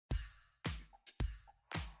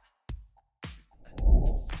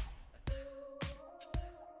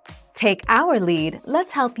Take our lead,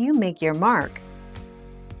 let's help you make your mark.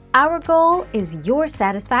 Our goal is your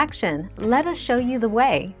satisfaction. Let us show you the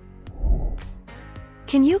way.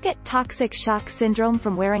 Can you get toxic shock syndrome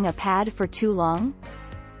from wearing a pad for too long?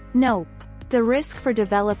 Nope. The risk for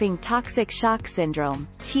developing toxic shock syndrome,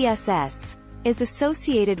 TSS, is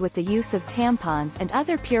associated with the use of tampons and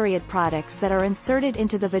other period products that are inserted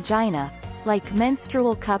into the vagina, like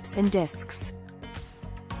menstrual cups and discs.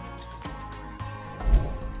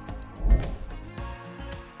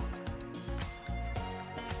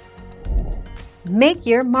 Make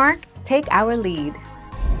your mark, take our lead.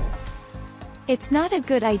 It's not a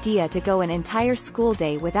good idea to go an entire school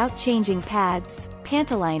day without changing pads,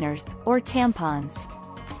 pantyliners, or tampons.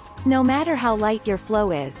 No matter how light your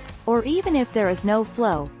flow is, or even if there is no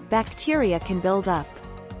flow, bacteria can build up.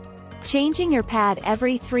 Changing your pad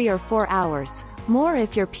every 3 or 4 hours, more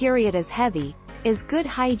if your period is heavy, is good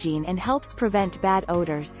hygiene and helps prevent bad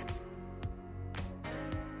odors.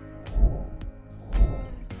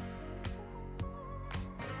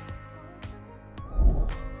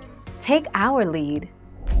 Take our lead.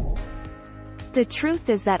 The truth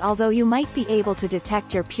is that although you might be able to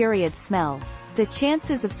detect your period smell, the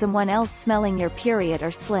chances of someone else smelling your period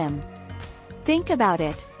are slim. Think about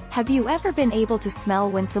it. Have you ever been able to smell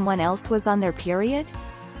when someone else was on their period?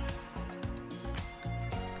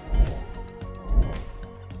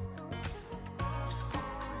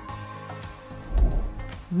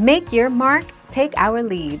 Make your mark, take our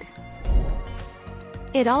lead.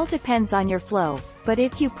 It all depends on your flow, but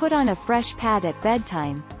if you put on a fresh pad at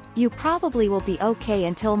bedtime, you probably will be okay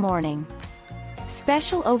until morning.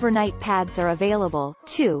 Special overnight pads are available,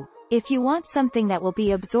 too, if you want something that will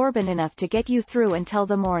be absorbent enough to get you through until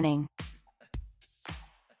the morning.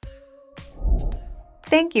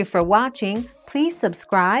 Thank you for watching. Please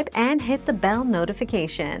subscribe and hit the bell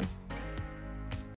notification.